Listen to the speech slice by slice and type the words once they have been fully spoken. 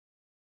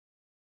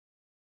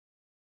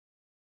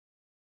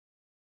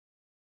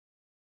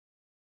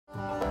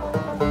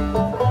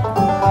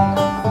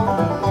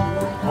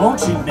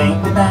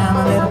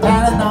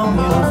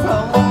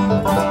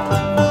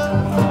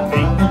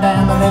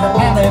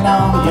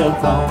your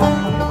clothes.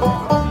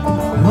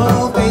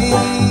 Oh baby,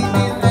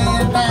 lay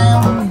it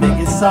down, make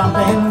it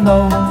something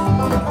low.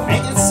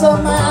 Make it so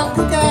my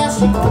cook as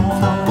she gon'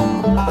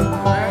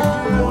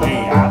 know.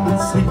 Way I've been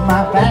sleeping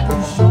my back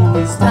and show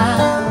this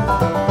time.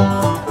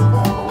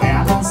 Way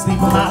I've been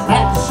sleeping my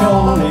back and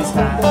show this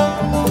time.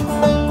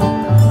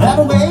 That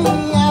way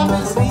I've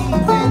been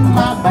sleeping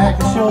my back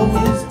and show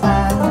this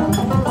time.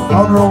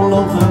 Gonna roll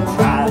over and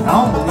try it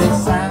on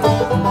this side.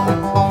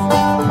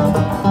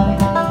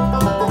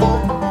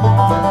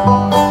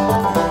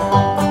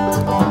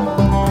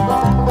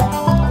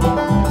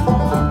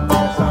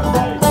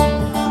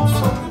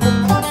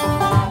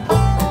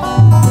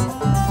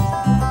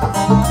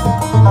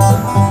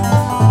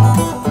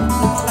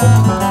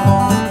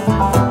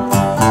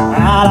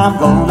 I'm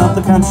going up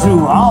the country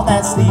through all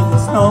that sleet and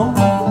snow.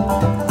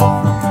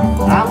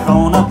 I'm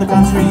going up the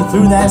country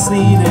through that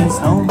sleet and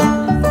snow.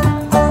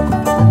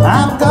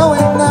 I'm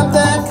going up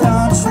that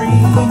country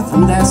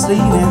through that sleet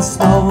and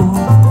snow.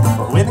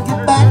 But when I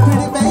get back,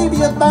 pretty baby,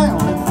 you're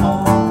bound to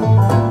know.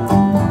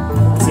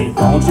 Say,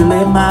 don't you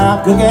let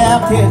my good gal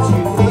catch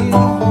you here.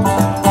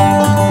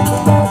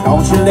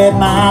 Don't you let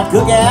my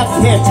good gal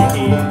catch you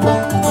here.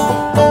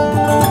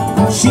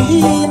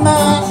 She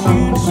might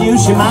shoot you,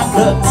 she might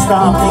cut and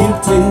stomp you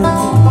too.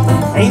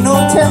 Ain't no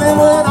telling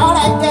what all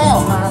that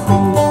gal might do.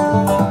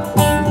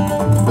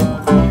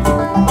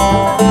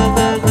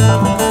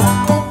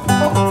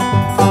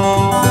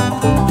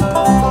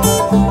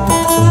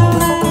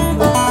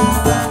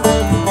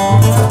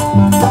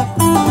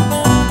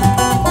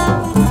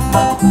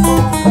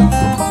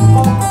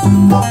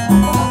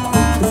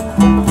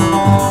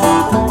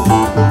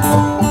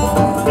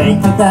 Take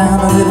me down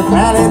a little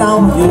pallet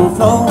on your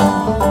floor.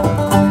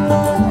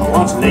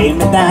 Won't you lay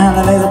me down a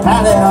little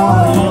pallet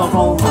on your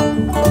floor?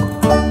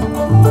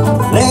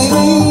 Lay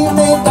me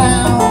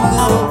down a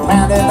little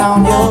pallet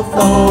on your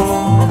floor.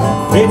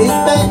 Pretty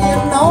baby, you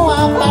know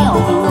I'm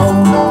bound to roll.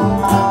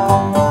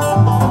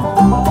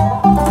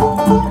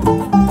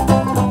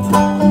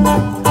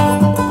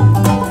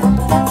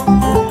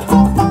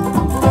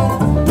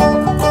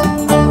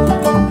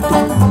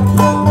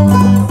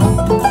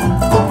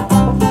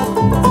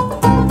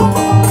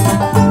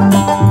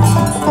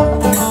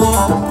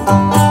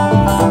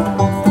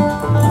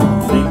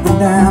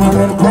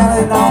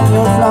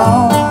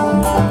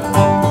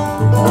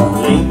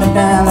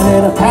 Down a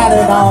little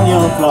padded on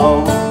your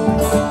floor.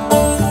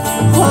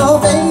 Oh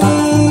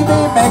baby,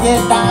 make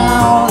it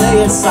down,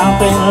 lay it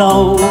something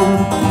low.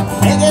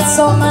 Make it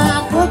so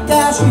my good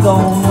guy she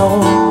gon' know.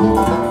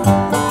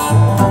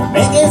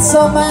 Make it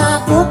so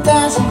my good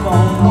guy she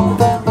gon' know.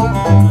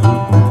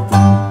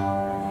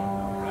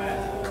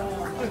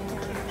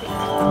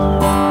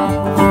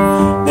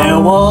 There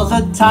was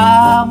a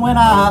time when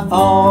I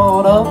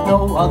thought of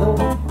no other,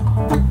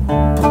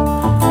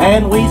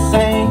 and we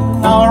sang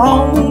our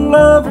own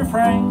love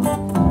refrain.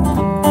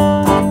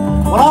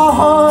 Well, our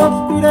hearts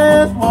beat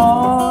as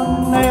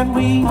one, and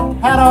we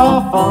had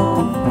our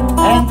fun,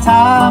 and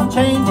time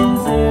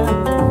changes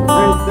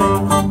everything.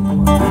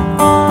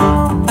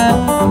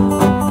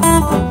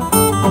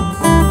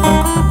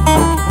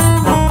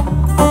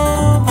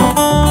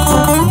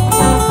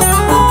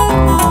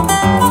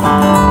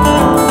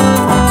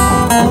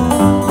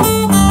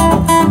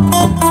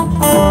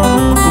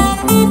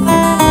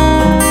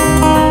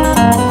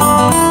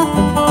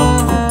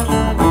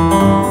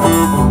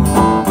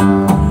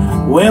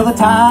 Well, the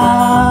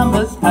time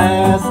has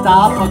passed,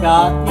 I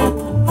forgot you.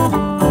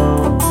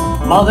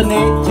 Mother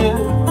Nature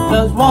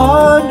does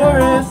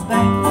wondrous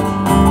things,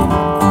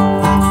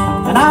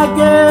 and I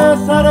guess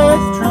that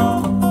is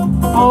true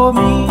for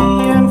me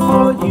and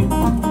for you,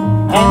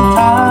 and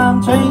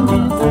time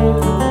changes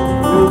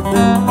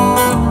everything.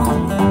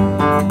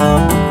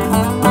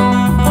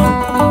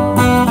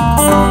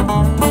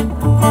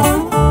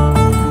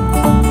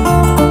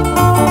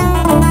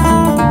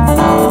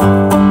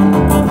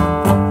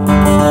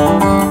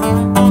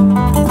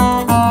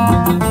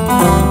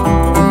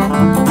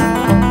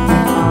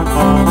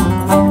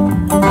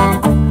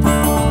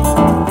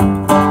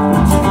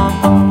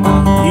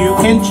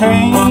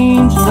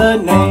 Change the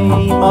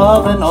name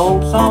of an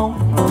old song,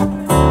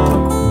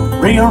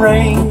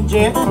 rearrange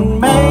it and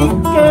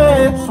make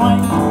it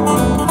swing.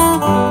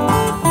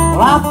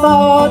 Well, I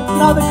thought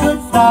nothing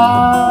could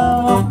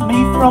stop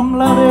me from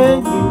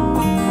loving you,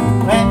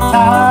 and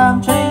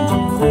time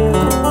changes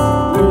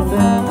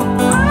everything.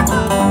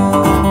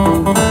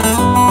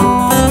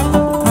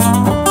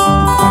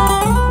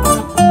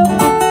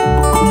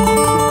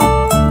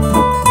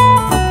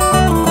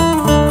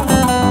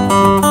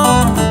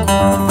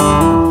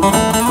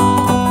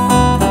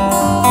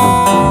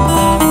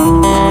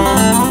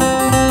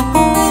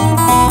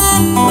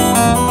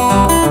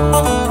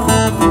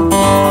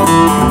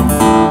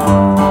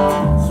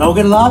 So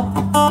good luck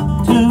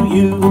to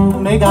you,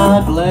 may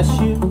God bless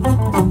you.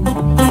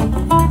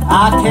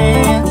 I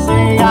can't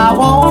say I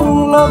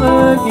won't love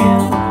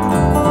again.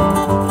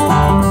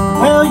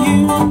 Well, you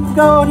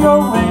go your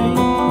way,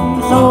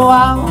 so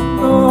I'll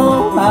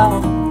go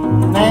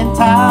mine, and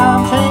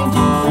time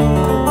changes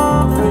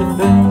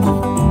everything.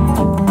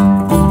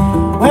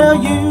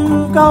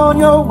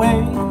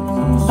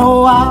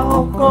 So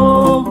I'll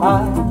go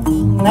by,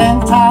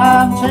 and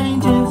time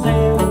changes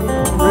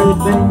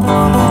everything.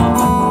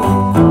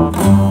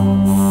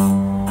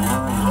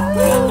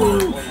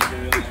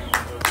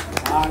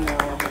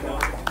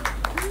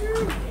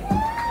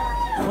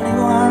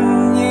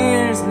 21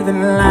 years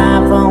living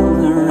life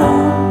on the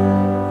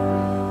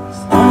run.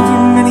 It's only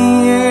too many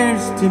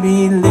years to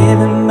be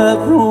living but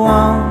for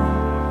one.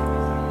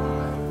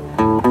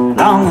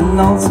 Long and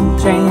lonesome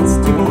chance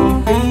to be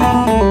free,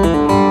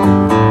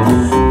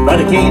 but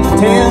can't you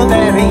tell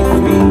that ain't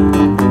for me?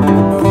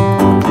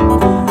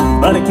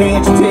 But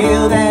can't you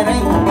tell that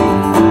ain't for me?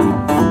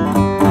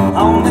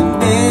 On the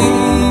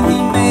day we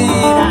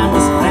met, I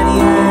was plenty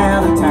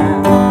out of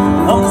time.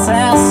 On the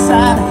south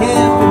side of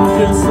heaven,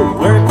 just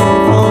working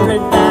for a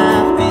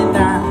dime. And I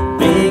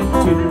begged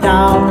you,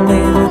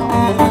 darling,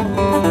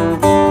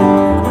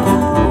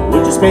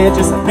 would you spare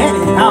just a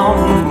minute on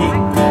me?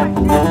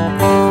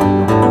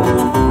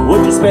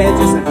 Would you spare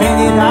just a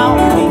minute on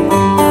me?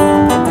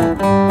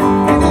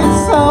 And it's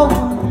so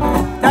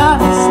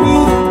dark and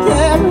sweet,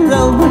 carry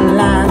over the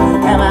line.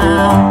 And I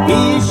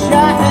wish I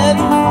had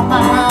you for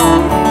my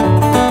own.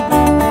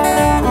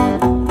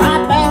 My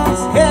back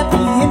is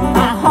heavy and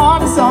my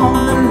heart is on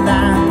the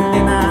line.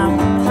 And I'm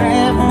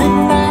traveling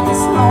down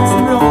this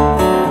lonesome road.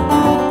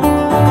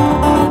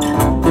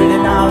 Pretty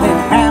darling,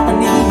 how I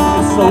need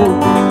you so.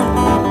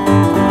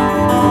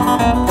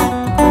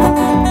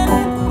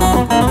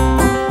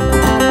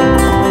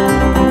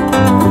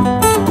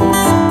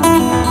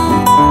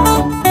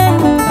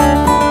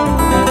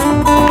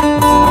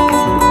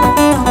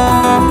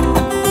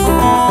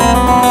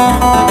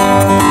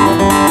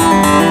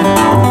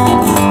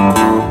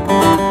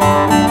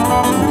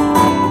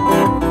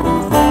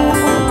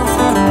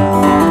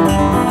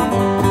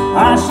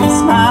 She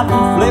smiled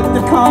and flipped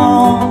the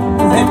coin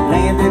that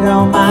landed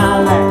on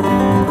my lap.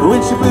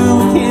 When she blew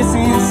a kiss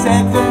and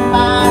said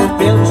goodbye, it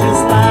felt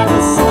just like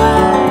a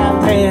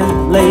slap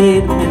and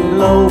laid me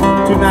low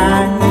to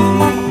my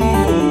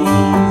knees.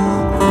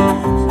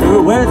 Her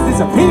words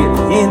disappeared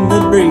in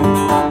the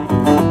breeze.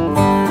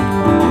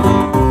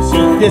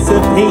 She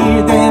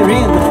disappeared there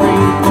in the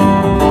breeze.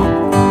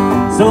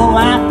 So I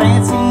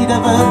fancied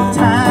of a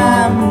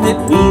time that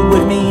we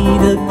would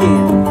meet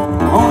again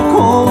on a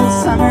cold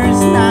summer's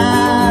night.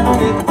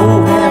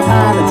 Oh, half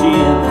high the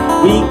gym,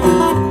 we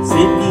could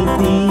sit beneath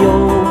the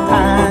old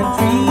pine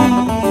tree.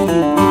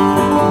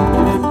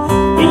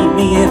 Meet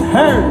me and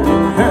her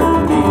and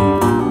me.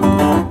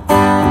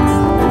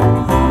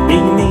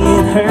 Meet me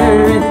and her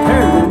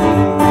and me.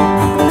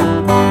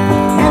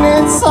 And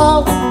it's so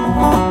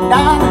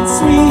dark and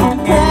sweet,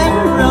 and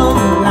roll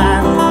the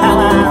line. How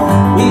I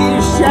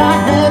wish I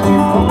had you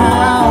for my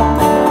own.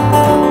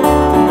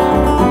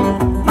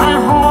 My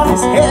heart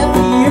is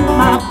heavy and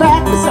my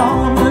back is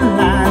on the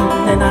line.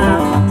 And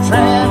I'm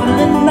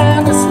traveling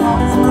down this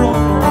lonesome road.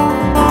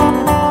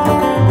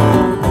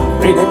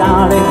 Pretty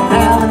darling,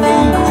 how I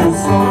need you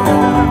so.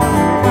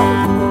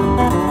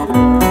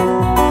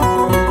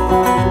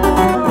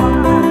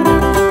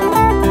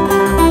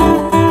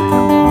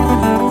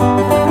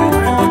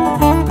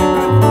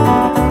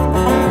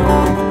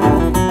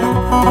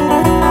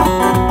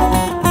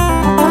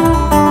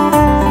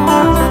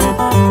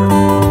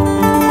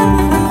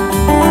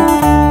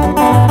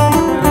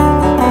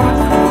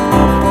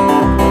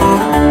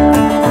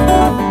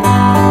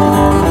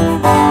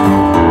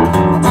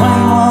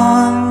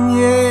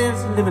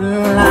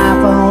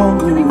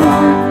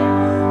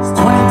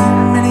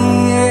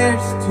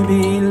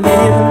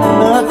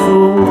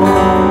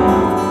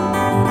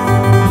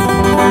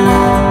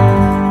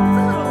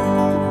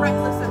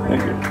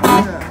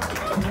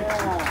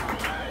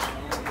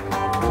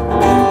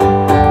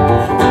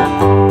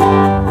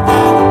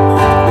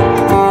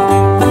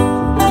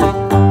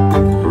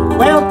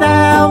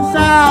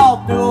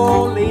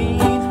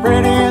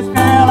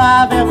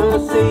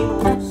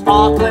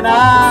 Sparkling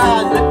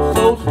eyes, lips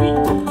so sweet.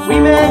 We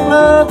make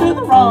love to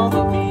the wrong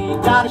of me.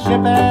 Got a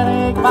ship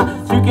and egg, my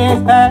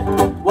suitcase packed.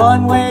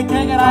 One-way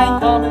ticket, I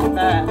ain't coming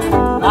back.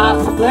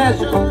 Life's a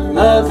pleasure,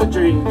 love's a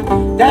dream.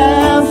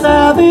 Down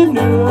south in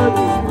New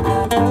Orleans.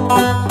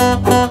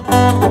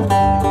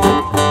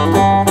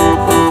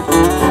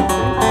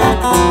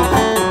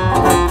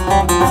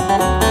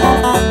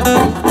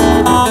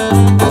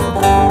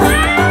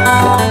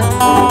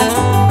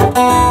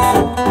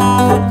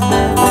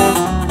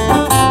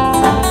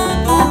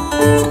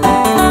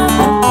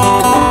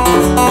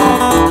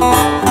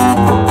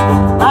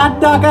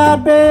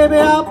 Baby,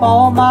 I'm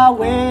on my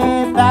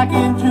way back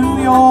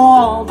into your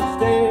arms to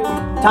stay.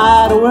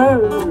 Tired of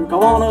work, I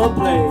wanna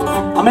play.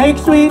 I make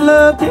sweet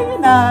love to you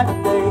night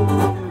and day.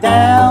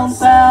 Down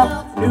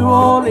south, New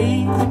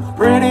Orleans,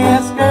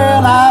 prettiest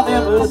girl I've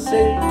ever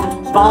seen.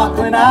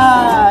 Sparkling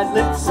eyes,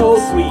 lips so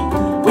sweet.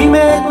 We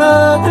make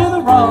love to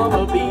the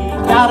rumble beat.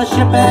 Got a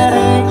ship at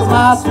anchor,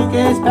 my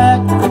suitcase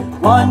packed.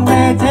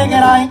 One-way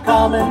ticket, I ain't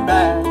coming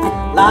back.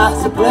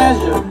 Life's a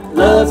pleasure,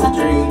 love's a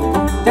dream.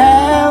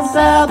 Down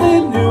south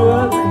in New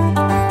Orleans.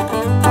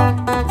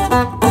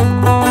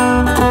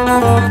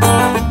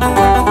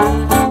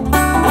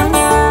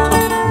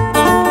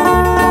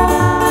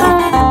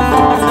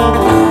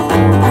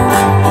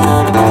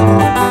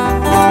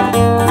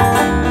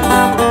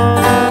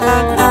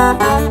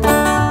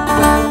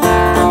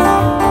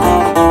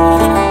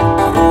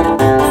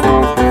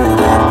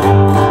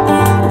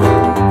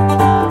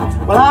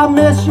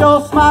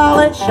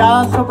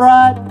 shine so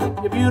bright,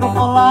 your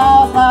beautiful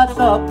eyes lights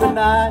up the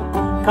night.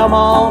 Come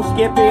on,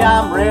 Skippy,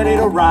 I'm ready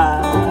to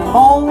ride. I'm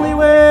only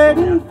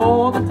waiting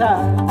for the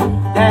tide.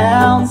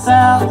 Down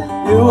south in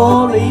New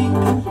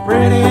Orleans,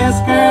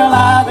 prettiest girl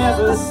I've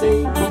ever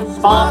seen.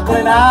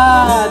 Sparkling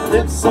eyes,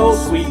 lips so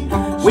sweet.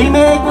 We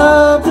make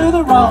love to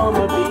the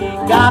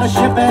rumba-beat. Got a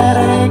ship at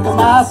anchor,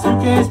 my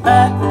suitcase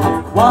packed.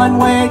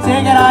 One-way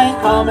ticket, I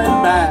ain't coming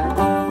back.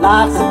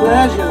 Lots of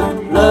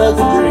pleasure, love's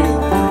a dream.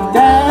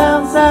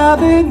 Down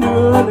south in New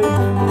Orleans.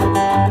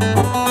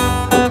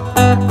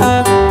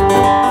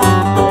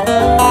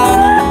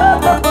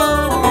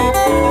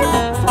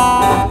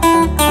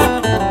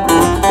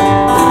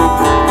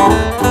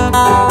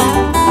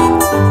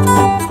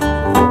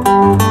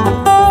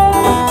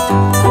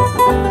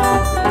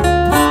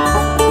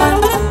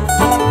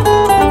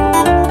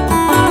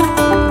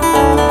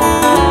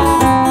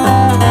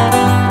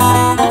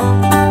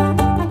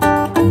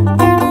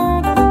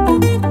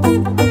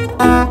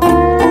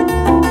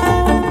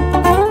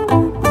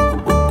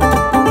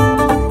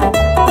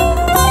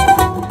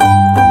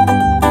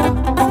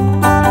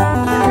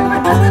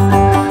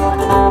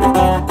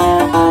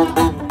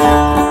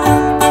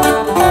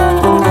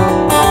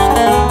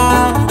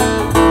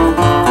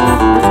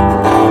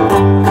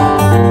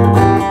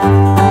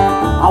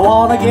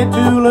 Get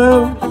too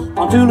loose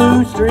on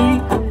Toulouse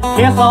Street,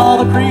 kiss all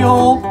the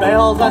Creole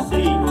bells I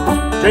see.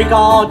 Drink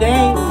all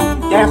day,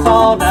 dance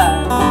all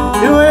night,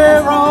 do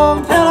it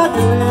wrong till I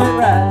do it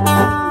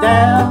right.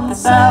 Down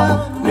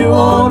south, New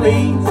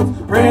Orleans,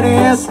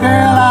 prettiest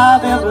girl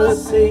I've ever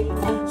seen.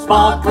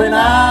 Sparkling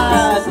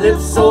eyes,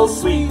 lips so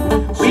sweet.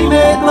 We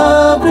make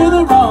love to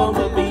the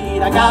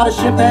rumba-beat. I got a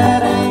ship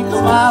at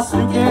anchor, my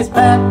suitcase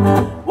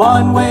packed.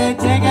 One-way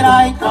ticket,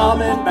 I ain't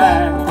coming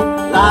back.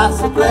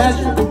 Lots of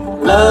pleasure,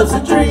 love's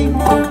a dream.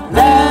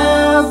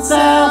 Down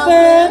south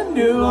in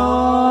New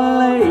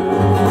Orleans.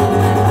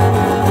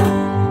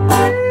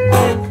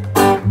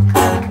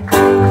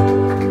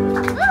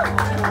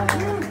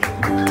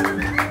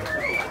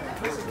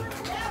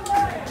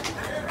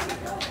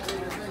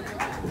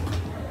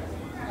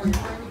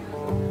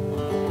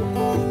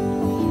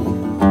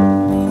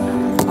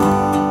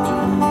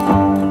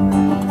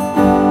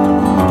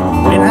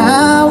 When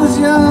I was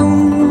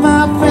young,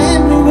 my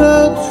family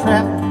would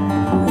travel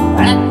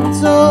back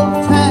to old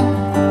town,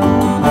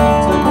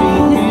 Kentucky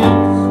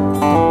hills.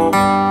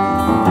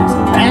 It's a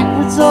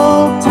backwards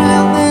old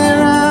town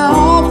there I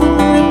often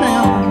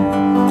remember.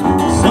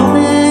 So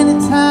many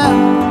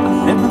times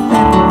that my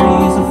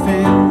memories are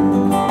filled.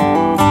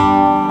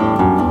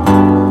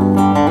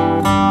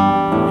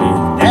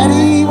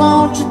 Daddy,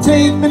 won't you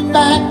take me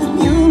back to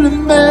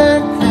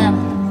Muhlenberg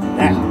County,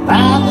 down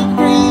by the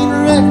Green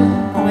River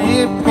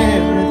where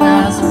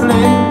paradise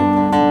lay?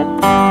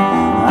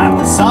 I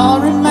was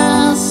sorry,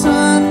 my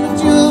son,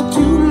 but you're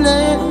too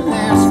late to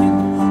ask me.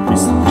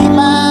 Mr.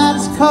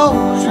 Peabody's coal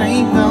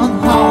train done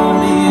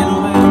hauled it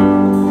away.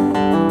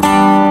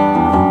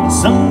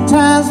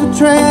 Sometimes we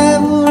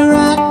travel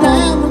right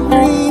down the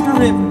Green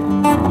River,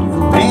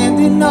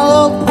 abandoned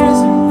old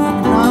prison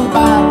run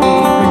by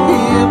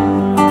Abraham.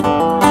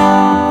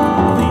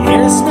 The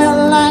air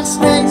smelled like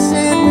snakes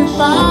and the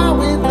fire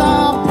with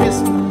our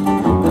pistols.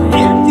 The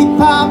empty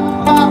pop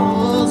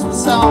bottles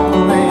was all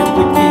that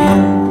we did.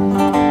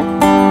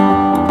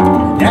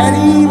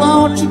 Daddy,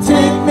 won't you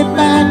take me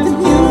back to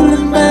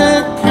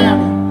Muhlenberg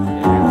County,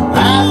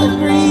 by the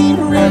Green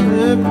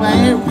River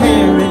where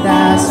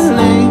paradise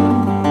lay?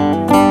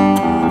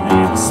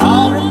 And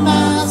sorry,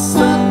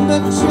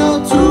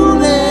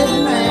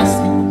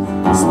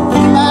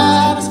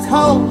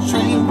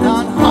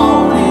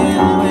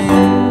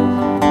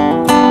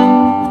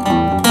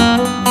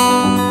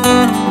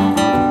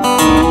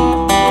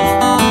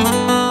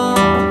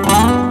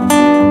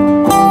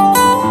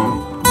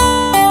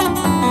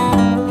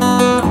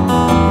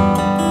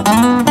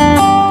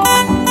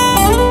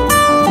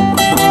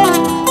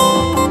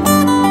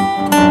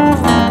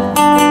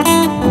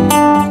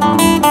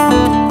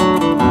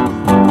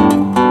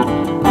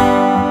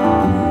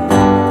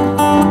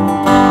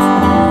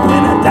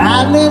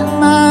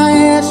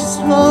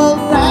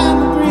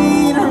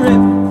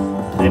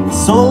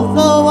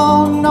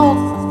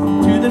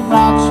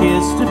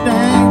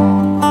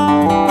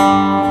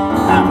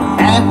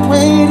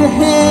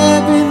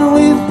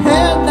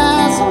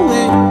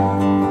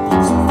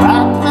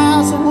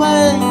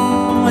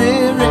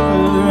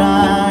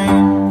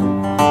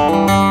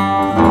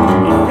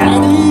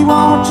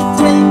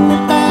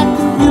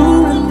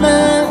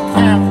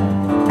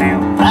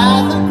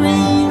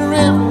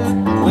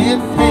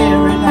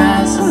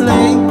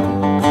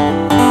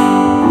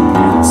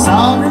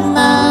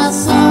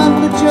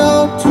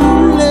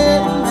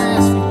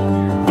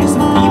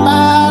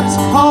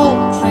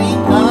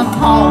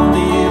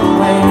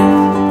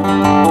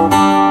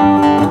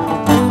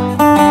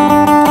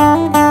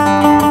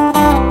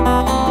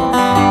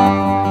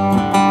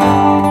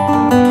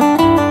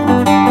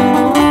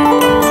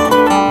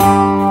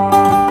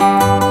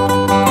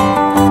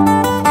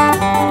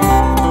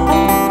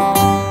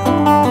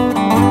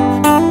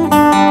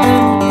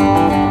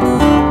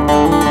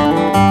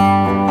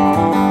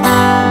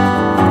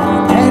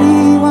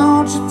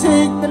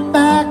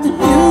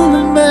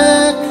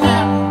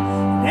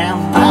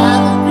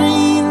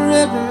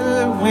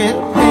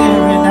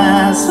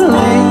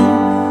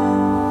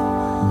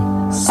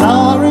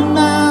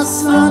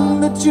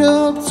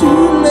 up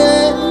too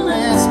late and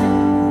ask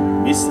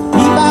him, Mr.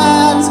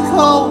 Peabody's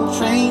coal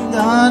train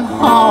done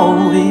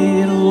hauled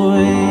it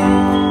away.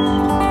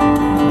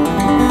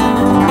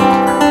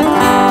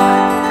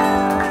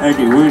 Thank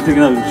you. We're going to take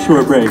another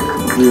short break.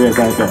 We'll be right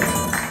back up.